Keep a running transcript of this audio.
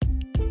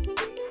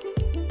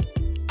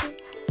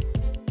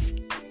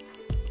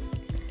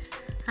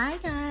Hi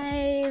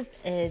guys,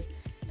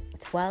 it's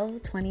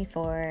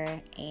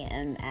 12:24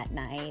 a.m. at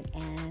night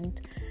and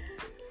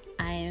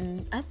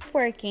I'm up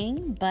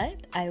working,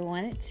 but I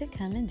wanted to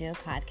come and do a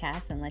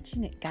podcast and let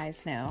you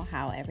guys know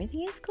how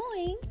everything is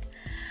going.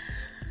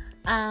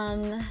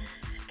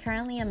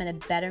 Currently I'm in a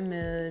better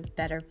mood,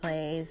 better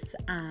place.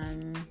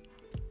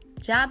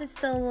 Job is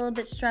still a little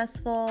bit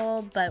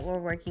stressful, but we're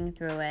working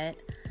through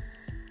it.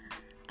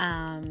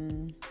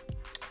 That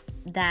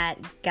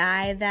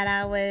guy that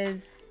I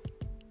was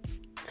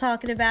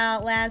talking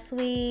about last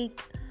week,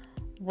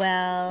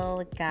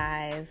 well,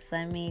 guys,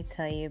 let me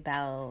tell you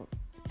about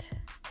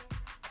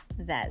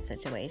that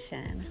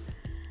situation.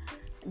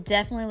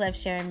 Definitely love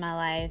sharing my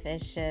life.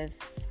 It's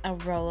just a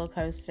roller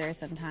coaster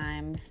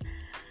sometimes.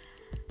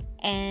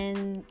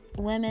 And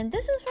women,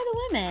 this is for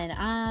the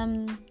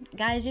women.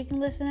 Guys, you can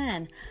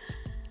listen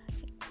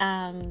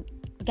in.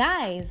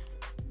 Guys,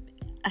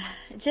 I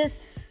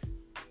just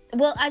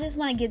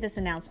want to give this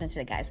announcement to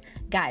the guys.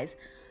 Guys,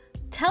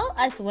 tell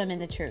us women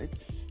the truth.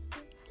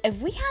 If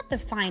we have to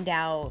find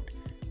out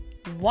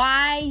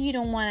why you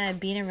don't want to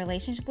be in a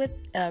relationship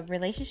with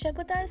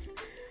us,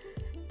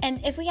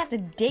 and if we have to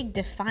dig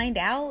to find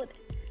out,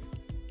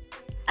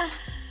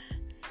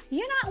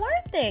 you're not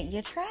worth it.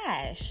 You're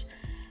trash.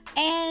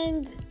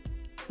 And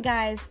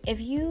guys, if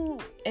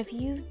you've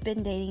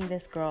been dating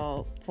this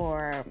girl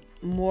for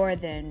more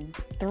than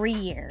 3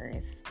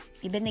 years,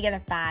 you've been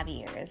together 5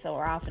 years,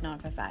 or off and on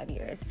for 5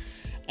 years,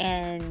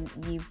 and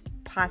you've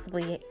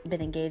possibly been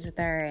engaged with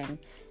her and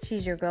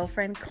she's your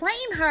girlfriend,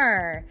 claim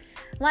her.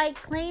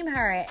 Claim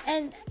her.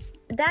 And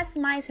that's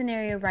my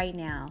scenario right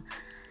now.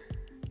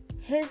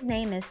 His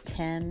name is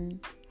Tim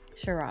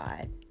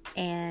Sherrod.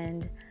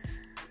 And,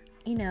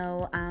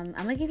 I'm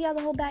going to give y'all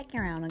the whole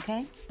background,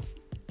 okay?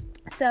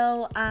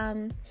 So,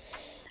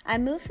 I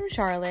moved from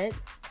Charlotte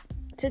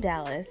to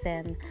Dallas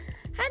and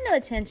had no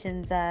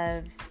intentions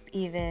of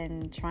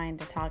even trying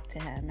to talk to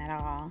him at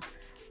all.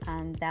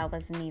 That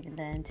wasn't even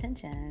the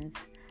intentions.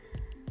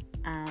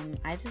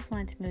 I just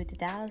wanted to move to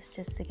Dallas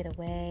just to get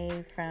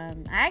away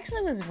from... I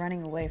actually was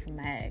running away from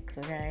my ex,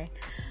 okay?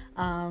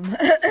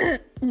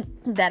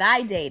 That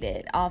I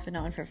dated off and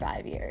on for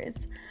 5 years.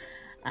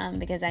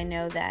 Because I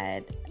know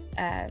that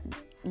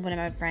one of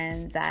my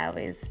friends, I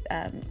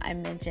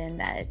mentioned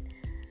that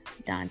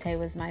Dante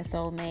was my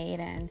soulmate,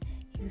 and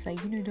he was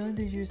like,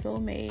 Dante's your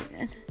soulmate.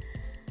 And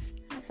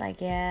I was like,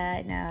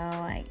 yeah,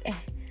 no,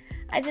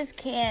 I just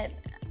can't.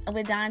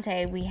 With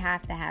Dante, we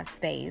have to have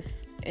space.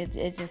 It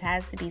just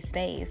has to be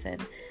space, and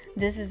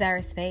this is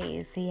our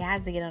space. He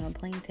has to get on a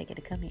plane ticket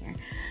to come here.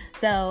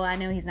 So I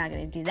know he's not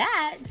going to do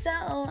that. So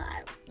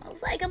I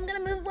was like, I'm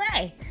going to move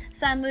away.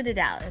 So I moved to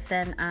Dallas,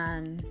 and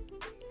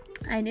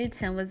I knew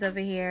Tim was over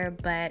here,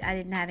 but I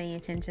didn't have any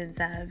intentions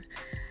of,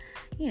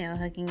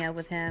 hooking up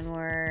with him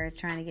or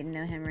trying to get to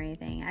know him or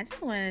anything. I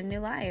just wanted a new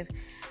life.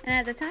 And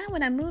at the time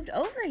when I moved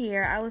over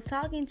here, I was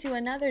talking to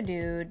another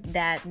dude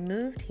that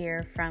moved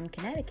here from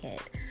Connecticut.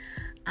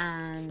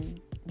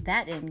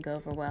 That didn't go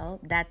over well.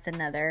 That's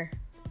another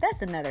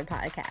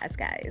podcast,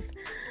 guys.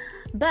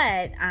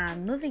 But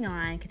moving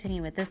on,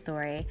 continuing with this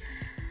story.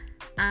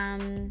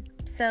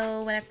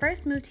 So when I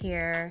first moved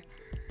here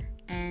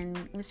and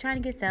was trying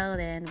to get settled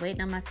in, waiting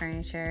on my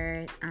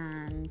furniture,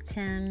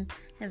 Tim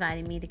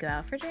invited me to go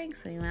out for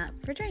drinks. So we went out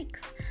for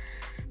drinks.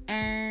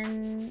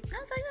 And I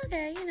was like,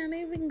 okay,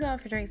 maybe we can go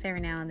out for drinks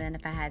every now and then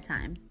if I had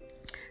time.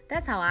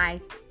 That's how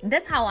I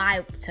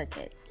took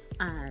it.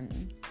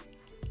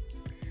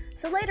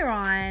 So later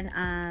on,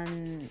 I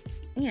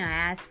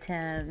asked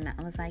him,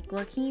 I was like,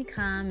 well, can you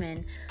come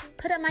and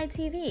put up my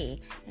TV?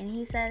 And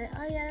he said,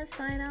 oh yeah, that's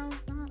fine. I'll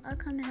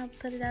come and help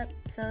put it up.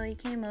 So he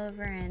came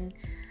over, and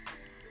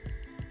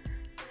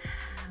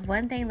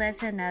one thing led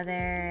to another,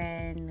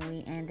 and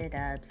we ended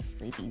up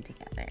sleeping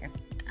together.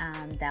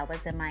 That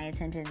wasn't my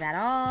intentions at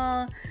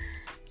all.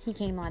 He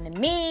came on to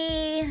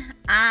me.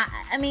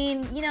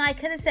 I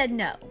could have said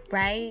no,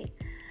 right?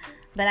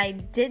 But I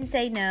didn't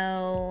say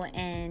no,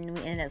 and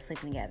we ended up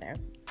sleeping together.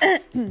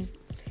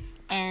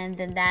 And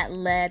then that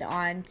led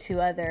on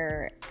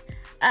to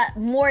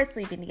more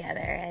sleeping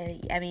together.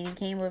 He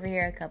came over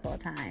here a couple of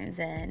times,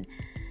 and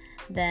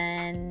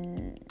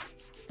then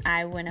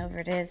I went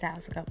over to his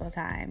house a couple of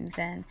times.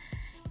 And,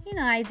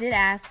 I did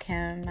ask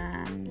him,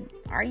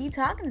 are you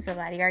talking to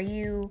somebody? Are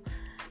you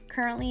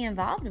currently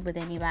involved with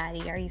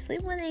anybody? Are you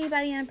sleeping with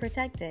anybody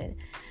unprotected?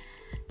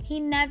 He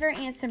never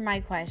answered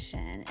my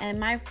question. And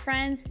my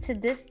friends to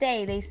this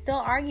day, they still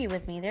argue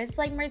with me. They're just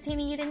like,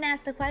 Martina, you didn't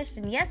ask the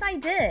question. Yes, I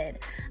did.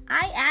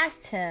 I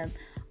asked him,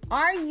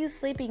 are you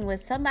sleeping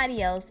with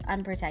somebody else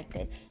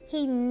unprotected?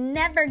 He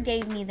never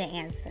gave me the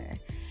answer.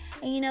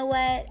 And you know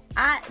what?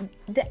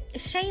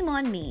 Shame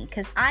on me,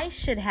 because I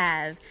should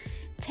have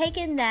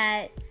taken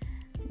that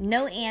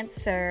no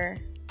answer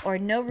or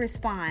no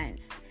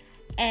response,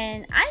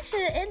 and I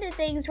should have ended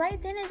things right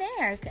then and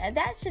there.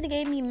 That should have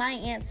gave me my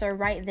answer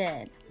right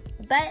then.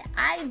 But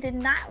I did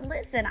not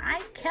listen.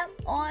 I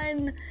kept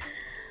on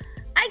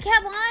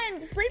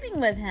sleeping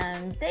with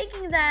him,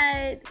 thinking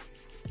that,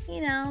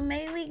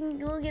 maybe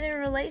we'll get in a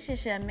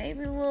relationship.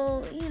 Maybe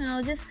we'll,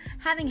 just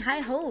having high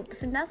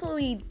hopes. And that's what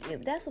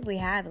we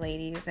have,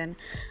 ladies. And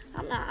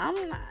I'm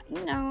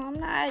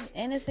not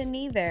innocent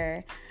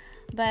either.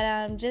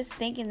 But just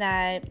thinking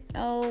that,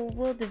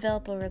 we'll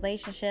develop a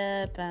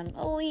relationship.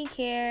 He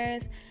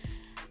cares.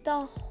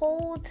 The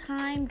whole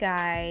time,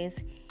 guys,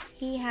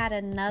 he had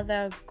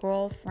another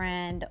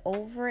girlfriend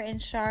over in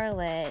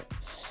Charlotte,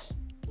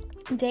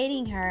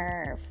 dating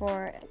her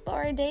for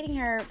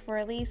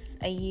at least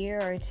a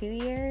year or 2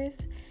 years.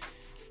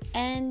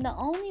 And the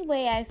only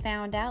way I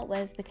found out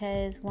was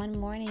because one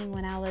morning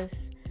when I was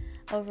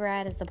over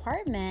at his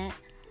apartment,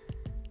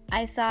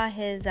 I saw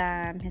his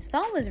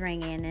phone was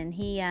ringing, and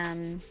he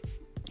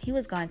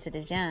was going to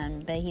the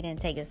gym, but he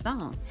didn't take his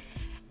phone.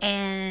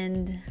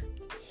 And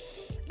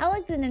I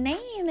looked at the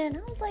name and I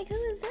was like, who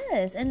is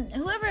this? And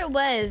whoever it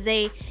was,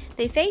 they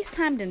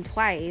FaceTimed him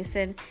twice.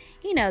 And,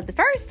 the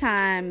first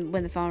time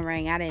when the phone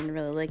rang, I didn't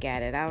really look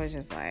at it. I was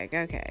just like,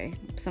 okay,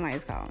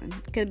 somebody's calling.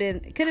 Could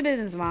have been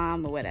his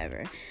mom or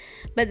whatever.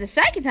 But the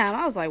second time,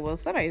 I was like, well,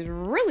 somebody's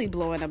really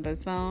blowing up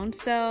his phone.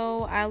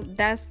 So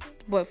that's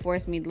what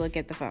forced me to look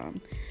at the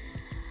phone.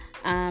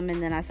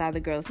 And then I saw the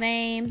girl's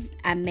name.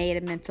 I made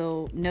a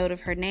mental note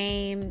of her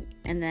name.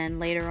 And then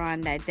later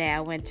on that day,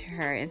 I went to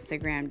her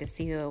Instagram to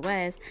see who it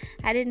was.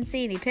 I didn't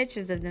see any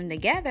pictures of them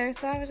together.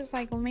 So I was just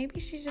like, well,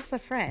 maybe she's just a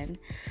friend.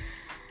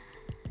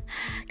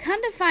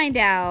 Come to find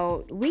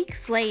out,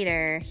 weeks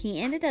later, he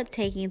ended up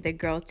taking the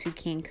girl to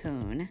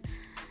Cancun.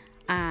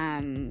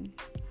 And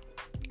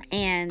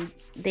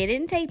they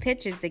didn't take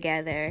pictures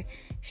together.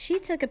 She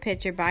took a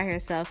picture by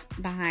herself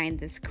behind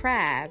this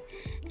crab.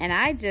 And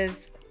I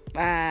just...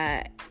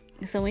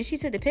 so when she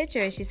took the picture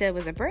and she said it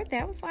was her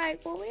birthday, I was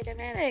like, well, wait a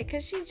minute,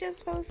 because she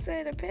just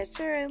posted a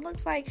picture and it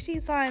looks like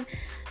she's on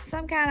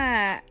some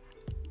kind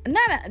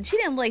of, she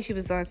didn't look like she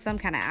was on some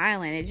kind of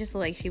island. It just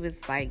looked like she was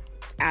like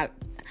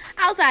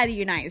outside the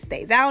United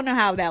States. I don't know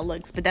how that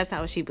looks, but that's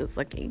how she was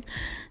looking.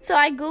 So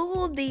I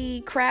Googled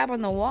the crab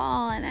on the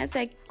wall and I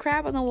said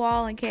crab on the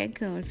wall in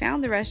Cancun,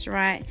 found the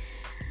restaurant,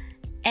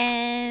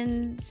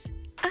 and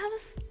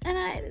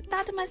I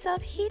thought to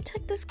myself, he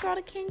took this girl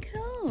to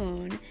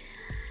Cancun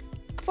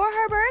for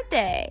her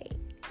birthday.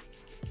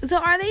 So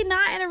are they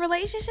not in a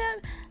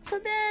relationship? So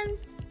then,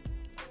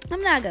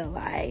 I'm not gonna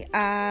lie.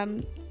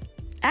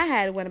 I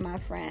had one of my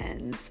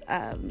friends.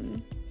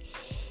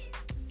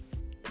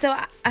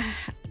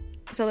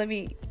 So let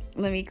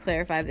me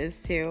clarify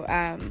this too.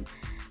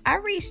 I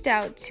reached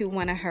out to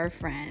one of her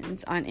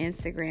friends on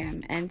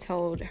Instagram and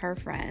told her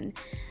friend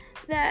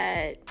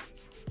that,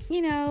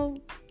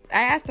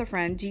 I asked her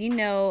friend, do you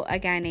know a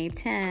guy named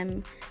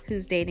Tim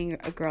who's dating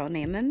a girl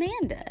named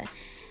Amanda?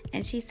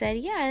 And she said,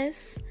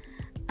 yes.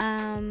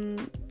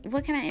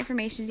 What kind of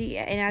information do you...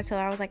 And I told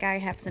her, I was like, I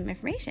have some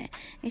information.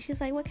 And she's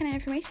like, what kind of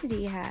information do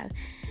you have?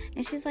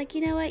 And she's like,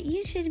 you know what?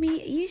 You should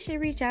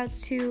reach out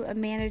to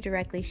Amanda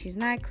directly. She's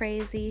not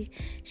crazy.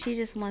 She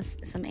just wants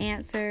some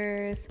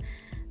answers.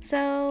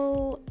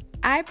 So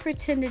I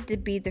pretended to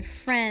be the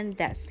friend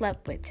that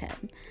slept with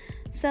Tim.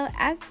 So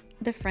as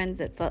the friends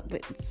that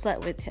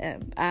slept with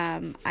him,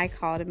 I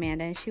called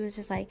Amanda and she was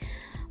just like,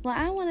 well,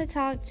 I want to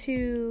talk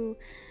to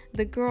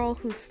the girl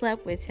who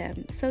slept with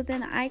him. So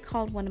then I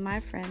called one of my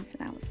friends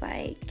and I was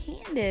like,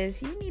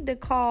 Candace, you need to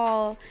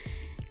call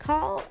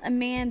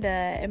Amanda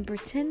and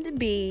pretend to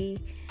be,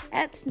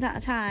 at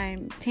the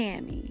time,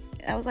 Tammy.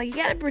 I was like, you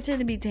got to pretend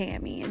to be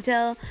Tammy and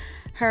tell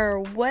her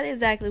what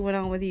exactly went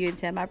on with you and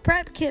Tim. I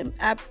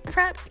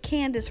prepped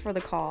Candace for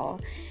the call.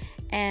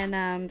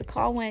 And the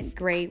call went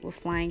great with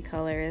flying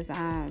colors.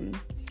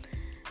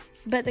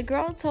 But the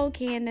girl told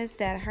Candace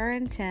that her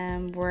and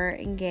Tim were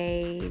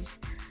engaged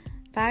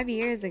 5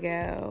 years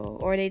ago.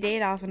 Or they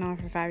dated off and on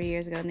for 5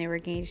 years ago. And they were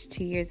engaged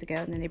 2 years ago.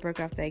 And then they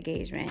broke off the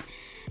engagement.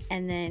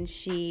 And then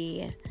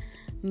she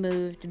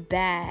moved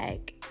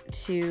back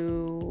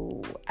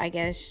to, I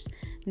guess,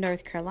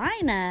 North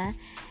Carolina.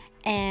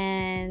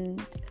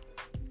 And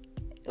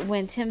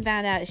when Tim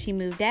found out she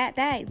moved that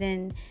back,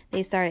 then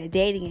they started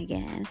dating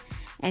again.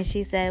 And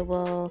she said,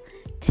 well,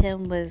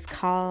 Tim was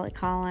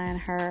calling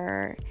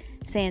her,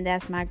 saying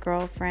that's my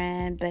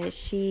girlfriend. But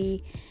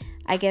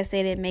I guess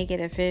they didn't make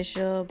it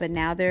official, but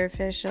now they're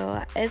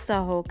official. It's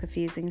a whole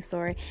confusing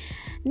story.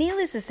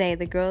 Needless to say,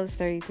 the girl is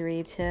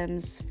 33,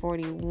 Tim's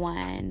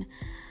 41.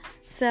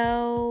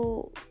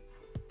 So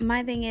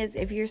my thing is,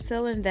 if you're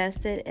so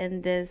invested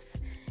in this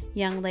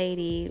young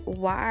lady,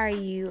 why are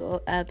you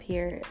out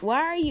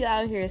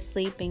here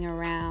sleeping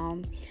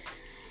around?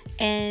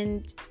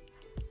 And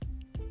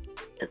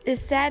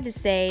it's sad to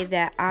say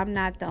that I'm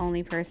not the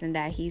only person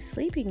that he's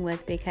sleeping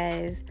with,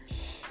 because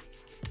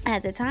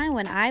at the time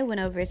when I went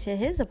over to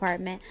his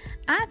apartment,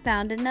 I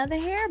found another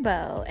hair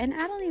bow. And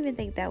I don't even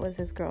think that was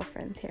his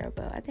girlfriend's hair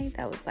bow. I think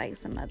that was like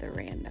some other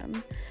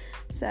random.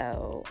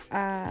 So,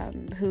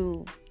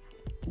 who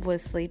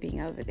was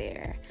sleeping over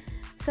there.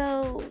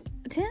 So,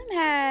 Tim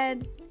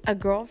had a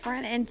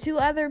girlfriend and 2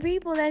 other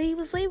people that he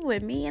was sleeping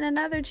with, me and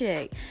another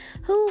chick,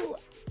 who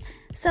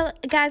So,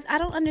 guys, I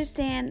don't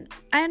understand.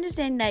 I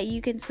understand that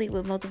you can sleep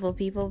with multiple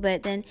people,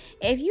 but then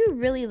if you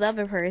really love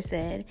a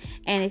person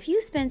and if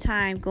you spend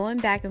time going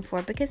back and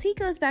forth, because he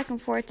goes back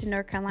and forth to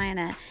North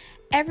Carolina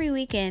every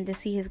weekend to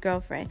see his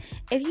girlfriend.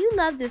 If you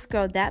love this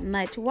girl that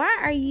much, why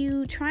are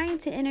you trying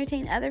to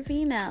entertain other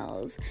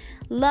females?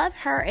 Love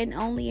her and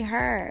only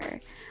her.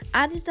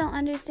 I just don't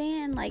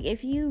understand. Like,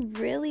 if you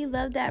really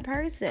love that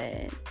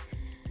person,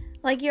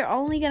 like, you're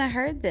only gonna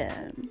hurt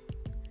them.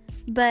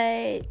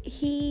 But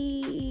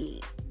I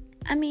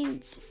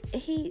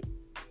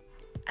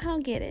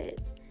don't get it.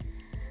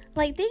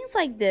 Like, things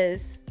like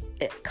this,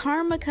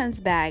 karma comes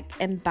back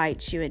and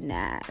bites you in the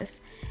ass.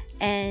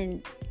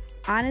 And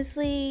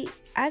honestly,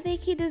 I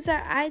think he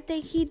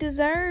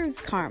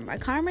deserves karma.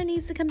 Karma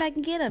needs to come back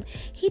and get him.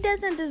 He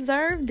doesn't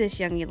deserve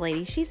this young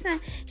lady. She seems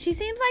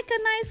like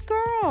a nice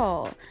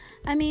girl.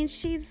 I mean,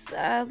 she's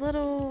a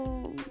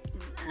little.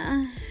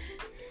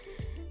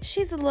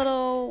 She seemed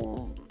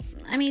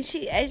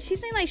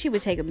like she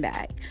would take him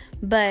back,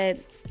 but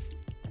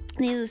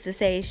needless to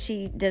say,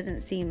 she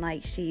doesn't seem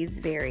like she's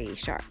very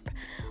sharp.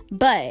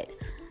 But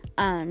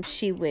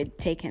she would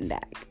take him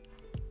back.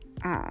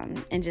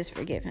 And just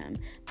forgive him.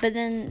 But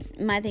then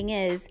my thing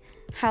is,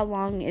 how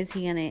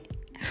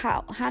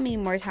many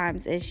more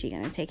times is she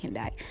gonna take him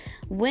back?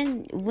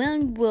 When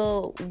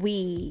will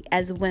we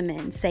as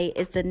women say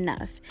it's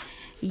enough?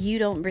 You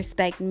don't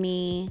respect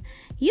me.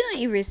 You don't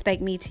even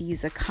respect me to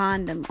use a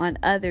condom on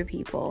other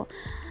people.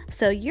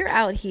 So you're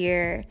out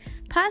here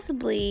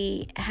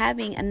possibly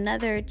having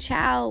another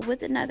child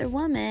with another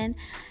woman,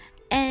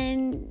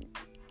 and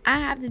I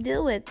have to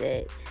deal with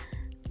it.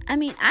 I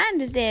mean, I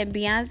understand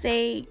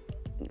Jay-Z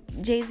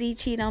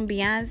cheated on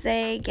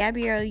Beyonce.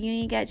 Gabrielle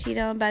Union got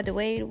cheated on by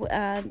Dwayne.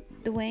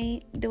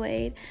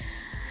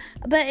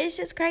 But it's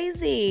just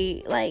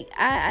crazy. Like,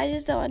 I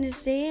just don't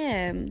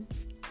understand.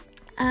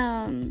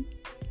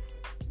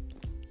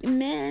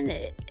 Men,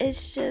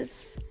 it's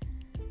just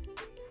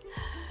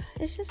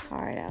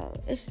hard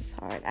out. It's just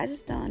hard. I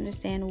just don't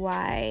understand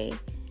why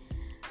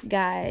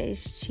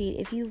guys cheat.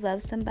 If you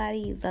love somebody,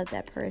 you love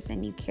that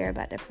person, you care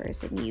about that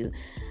person, you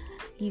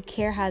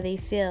care how they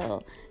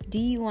feel. Do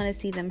you want to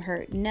see them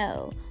hurt?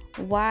 No.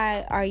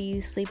 Why are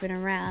you sleeping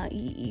around?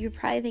 You're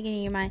probably thinking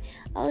in your mind,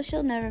 oh,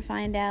 she'll never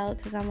find out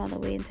because I'm all the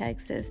way in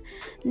Texas.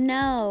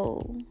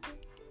 No.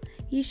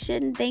 You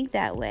shouldn't think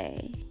that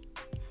way.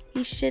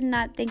 You should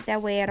not think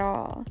that way at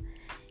all.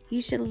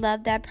 You should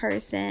love that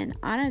person,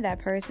 honor that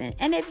person.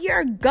 And if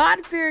you're a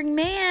God-fearing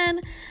man,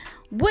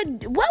 what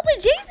would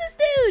Jesus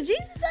do?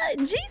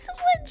 Jesus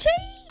would cheat.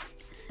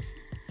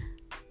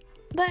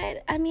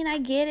 But, I mean, I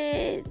get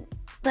it.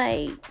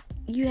 Like,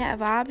 you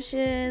have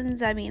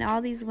options. I mean,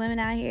 all these women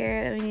out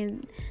here, I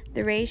mean,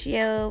 the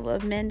ratio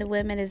of men to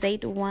women is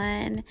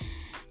 8-1.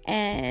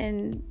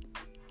 And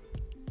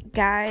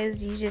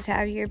guys, you just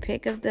have your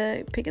pick of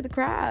the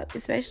crop,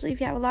 especially if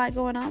you have a lot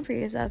going on for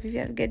yourself. If you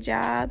have a good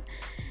job,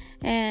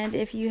 and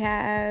if you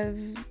have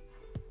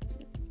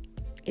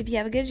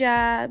a good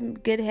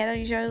job, good head on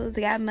your shoulders,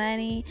 got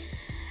money,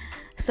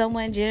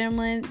 somewhat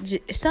gentleman,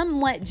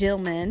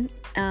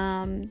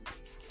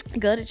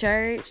 go to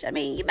church. I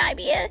mean, you might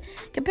be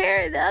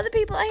compared to other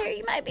people out here,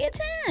 you might be a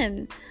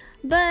 10.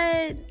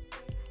 But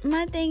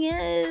my thing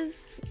is,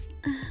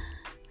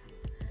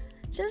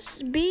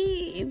 just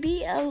don't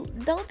be a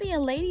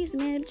ladies'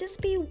 man. Just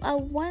be a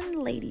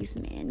one ladies'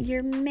 man.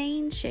 Your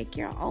main chick,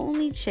 your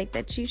only chick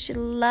that you should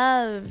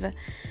love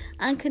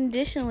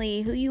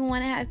unconditionally, who you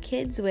want to have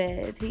kids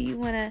with, who you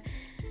want to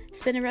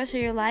spend the rest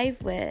of your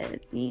life with.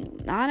 You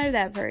honor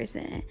that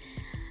person.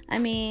 I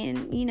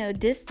mean,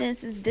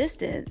 distance is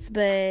distance,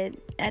 but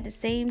at the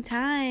same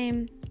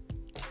time,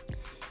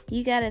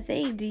 you gotta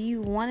think, do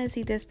you want to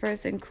see this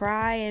person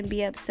cry and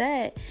be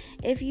upset?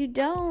 If you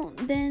don't,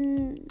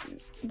 then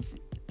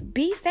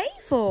be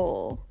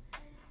faithful.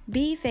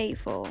 Be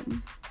faithful.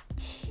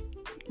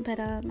 But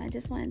I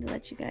just wanted to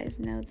let you guys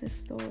know the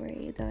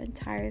story, the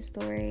entire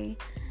story.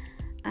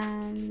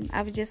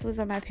 I was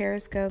on my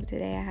Periscope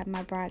today. I had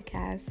my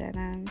broadcast,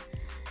 and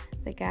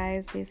the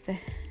guys, they said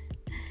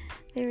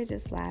they were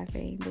just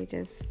laughing. They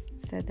just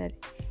said that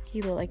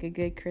he looked like a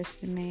good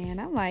Christian man.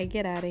 I'm like,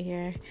 get out of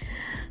here.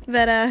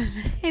 But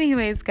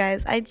anyways,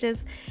 guys,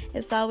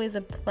 it's always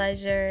a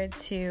pleasure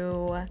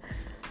to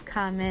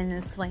come in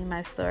and swing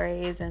my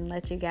stories and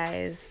let you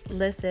guys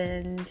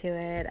listen to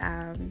it.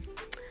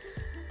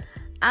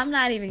 I'm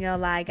not even gonna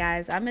lie,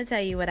 guys. I'm gonna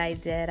tell you what I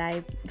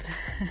did.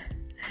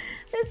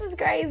 This is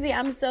crazy.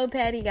 I'm so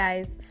petty,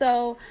 guys.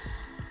 So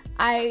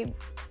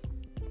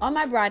on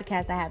my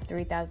broadcast, I have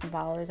 3,000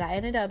 followers. I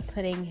ended up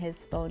putting his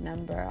phone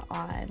number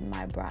on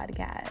my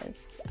broadcast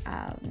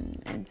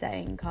and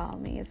saying, call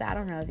me. So I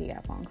don't know if he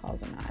got phone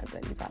calls or not,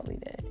 but he probably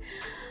did.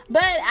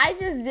 But I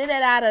just did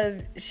it out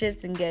of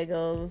shits and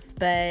giggles.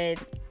 But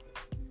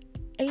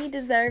he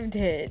deserved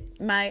it.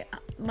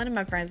 One of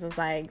my friends was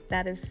like,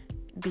 that is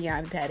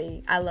beyond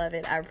petty. I love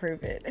it. I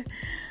approve it.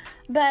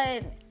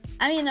 But,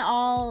 I mean, in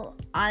all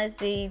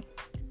honesty,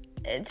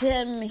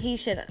 Tim, he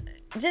should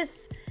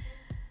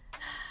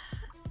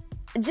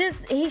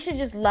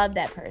just love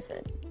that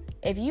person.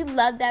 If you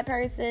love that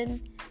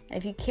person, and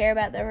if you care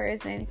about that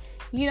person,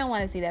 you don't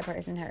want to see that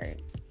person hurt.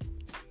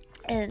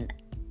 And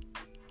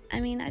I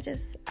mean,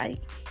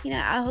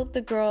 I hope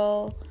the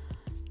girl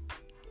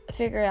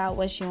figure out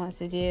what she wants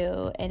to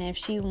do. And if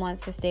she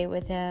wants to stay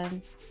with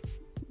him,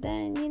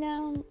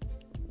 then,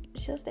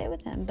 she'll stay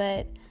with him.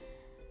 But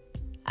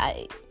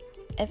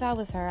if I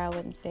was her, I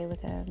wouldn't stay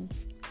with him,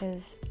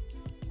 because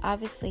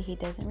obviously he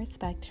doesn't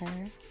respect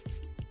her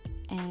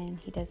and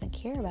he doesn't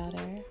care about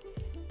her,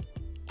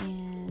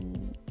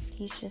 and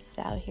he's just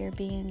out here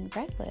being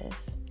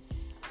reckless.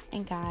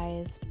 And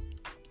guys,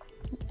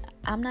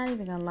 I'm not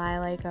even gonna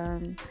lie,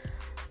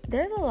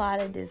 there's a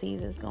lot of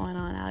diseases going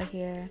on out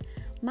here.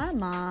 My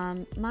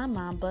mom,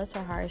 bless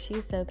her heart,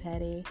 she's so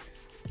petty.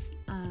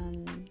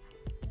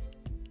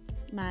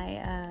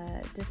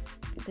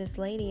 This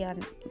lady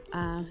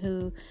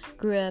who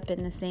grew up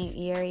in the same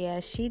area,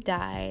 she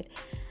died,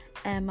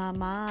 and my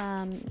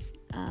mom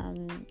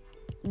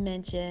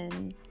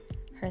mentioned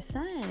her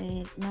son,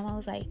 and my mom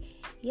was like,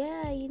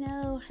 yeah,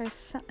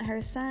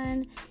 her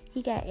son,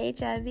 he got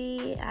HIV.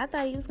 I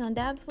thought he was gonna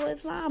die before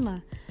his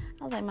mama.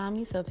 I was like, Mom,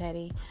 you so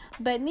petty.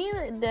 But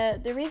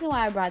the reason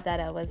why I brought that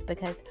up was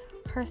because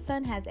her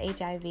son has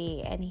HIV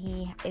and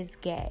he is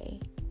gay.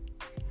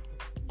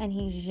 And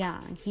he's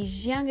young.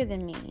 He's younger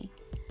than me.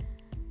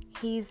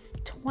 He's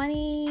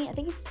 20, I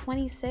think he's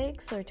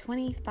 26 or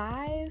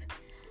 25.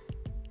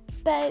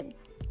 But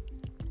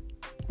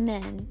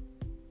men,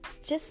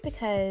 just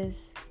because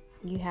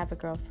you have a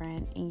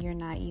girlfriend and you're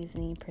not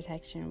using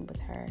protection with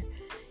her,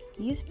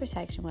 use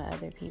protection with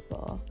other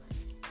people.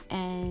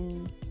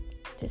 And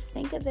just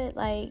think of it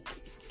like,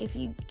 if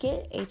you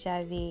get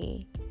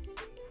HIV,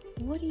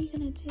 what are you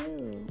going to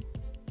do?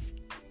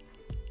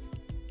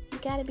 You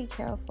got to be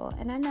careful.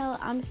 And I know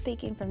I'm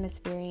speaking from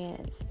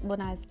experience. Well,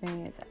 not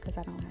experience, because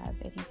I don't have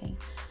anything.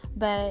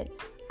 But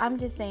I'm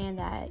just saying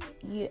that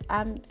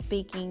I'm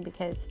speaking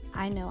because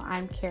I know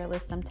I'm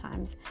careless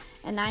sometimes.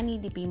 And I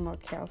need to be more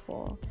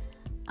careful.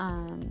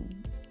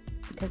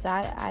 Because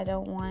I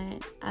don't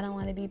want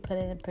to be put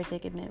in a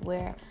predicament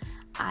where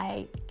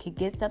I could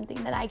get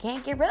something that I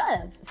can't get rid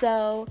of.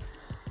 So,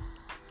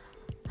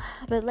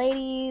 but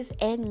ladies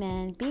and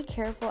men, be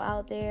careful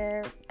out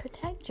there.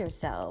 Protect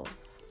yourself.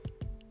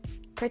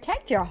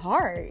 Protect your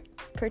heart.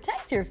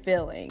 Protect your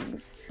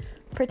feelings.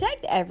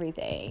 Protect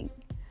everything.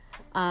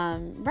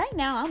 Right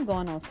now I'm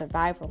going on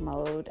survival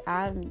mode.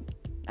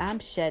 I'm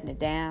shutting it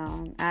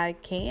down. I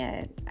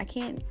can't.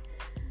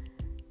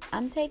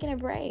 I'm taking a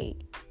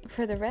break.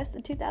 For the rest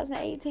of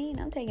 2018,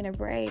 I'm taking a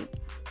break.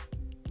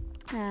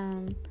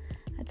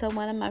 I told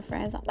one of my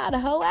friends, I'm about to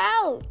hoe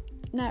out.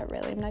 Not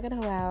really. I'm not going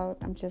to hoe out.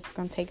 I'm just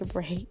going to take a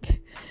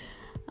break.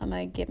 I'm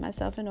going to get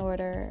myself in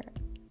order.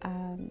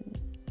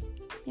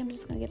 I'm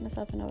just going to get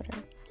myself in order.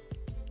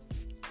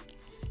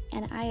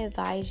 And I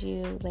advise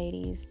you,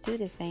 ladies, do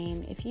the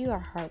same. If you are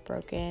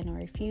heartbroken, or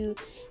if you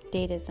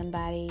dated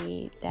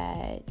somebody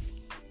that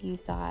you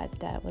thought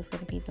that was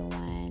going to be the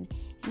one,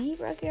 and he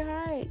broke your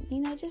heart,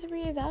 just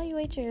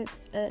reevaluate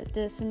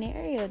the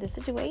scenario, the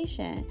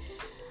situation.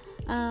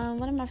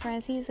 One of my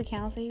friends, he's a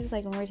counselor. He was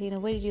like, Martina,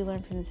 what did you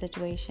learn from the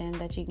situation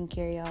that you can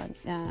carry on,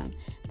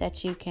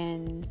 that you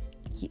can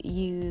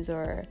use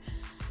or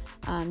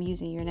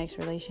use in your next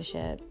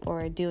relationship,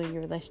 or do in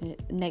your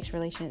next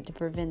relationship to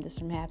prevent this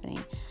from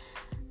happening?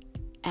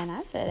 And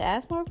I said,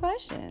 ask more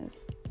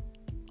questions.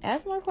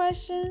 Ask more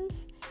questions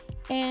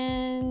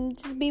and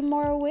just be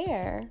more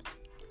aware.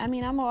 I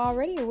mean, I'm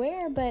already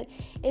aware, but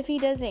if he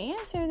doesn't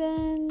answer,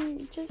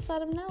 then just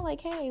let him know,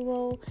 like, hey,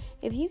 well,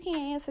 if you can't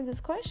answer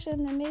this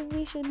question, then maybe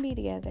we shouldn't be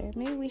together.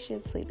 Maybe we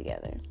should sleep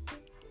together.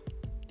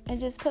 And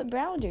just put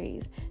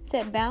boundaries.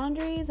 Set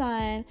boundaries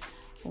on,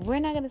 we're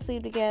not going to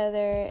sleep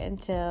together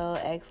until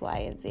X, Y,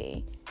 and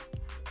Z.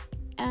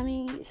 I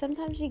mean,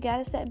 sometimes you got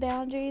to set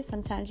boundaries.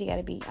 Sometimes you got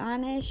to be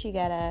honest. You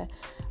got to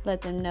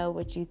let them know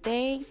what you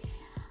think.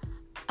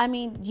 I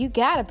mean, you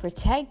got to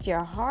protect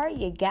your heart.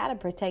 You got to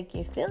protect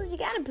your feelings. You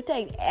got to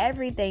protect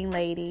everything,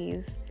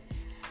 ladies.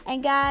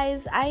 And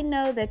guys, I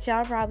know that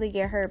y'all probably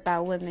get hurt by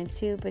women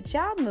too, but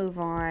y'all move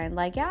on.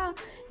 Like, y'all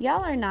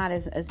are not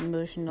as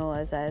emotional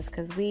as us,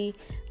 because we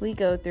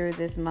go through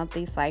this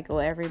monthly cycle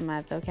every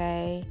month,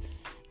 okay?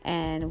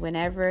 And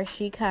whenever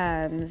she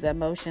comes,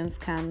 emotions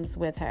comes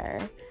with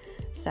her.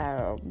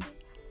 So,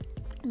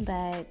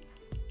 but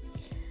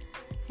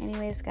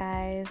anyways,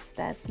 guys,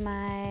 that's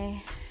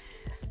my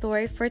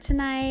story for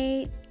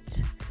tonight.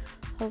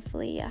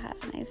 Hopefully y'all have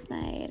a nice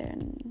night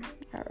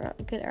or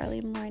a good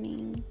early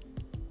morning.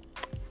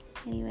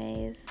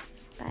 Anyways,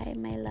 bye,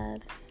 my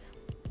loves.